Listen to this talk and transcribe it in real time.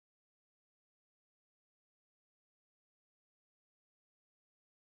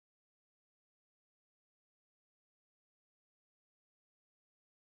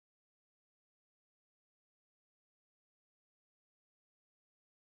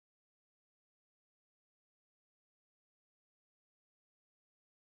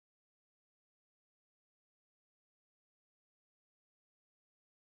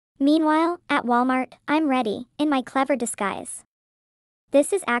Meanwhile, at Walmart, I'm ready, in my clever disguise.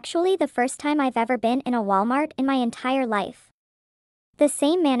 This is actually the first time I've ever been in a Walmart in my entire life. The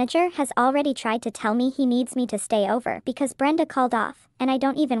same manager has already tried to tell me he needs me to stay over because Brenda called off, and I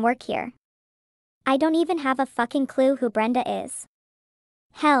don't even work here. I don't even have a fucking clue who Brenda is.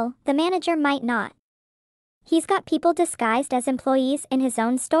 Hell, the manager might not. He's got people disguised as employees in his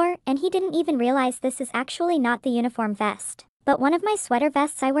own store, and he didn't even realize this is actually not the uniform vest, but one of my sweater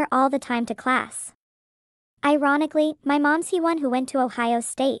vests I wear all the time to class. Ironically, my mom's the one who went to Ohio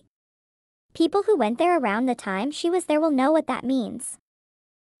State. People who went there around the time she was there will know what that means.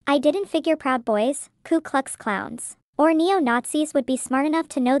 I didn't figure Proud Boys, Ku Klux Klans, or neo-Nazis would be smart enough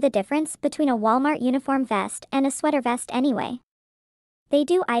to know the difference between a Walmart uniform vest and a sweater vest anyway. They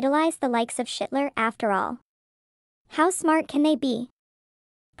do idolize the likes of Hitler after all. How smart can they be?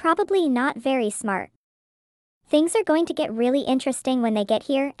 Probably not very smart. Things are going to get really interesting when they get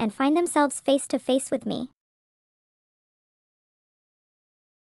here and find themselves face to face with me.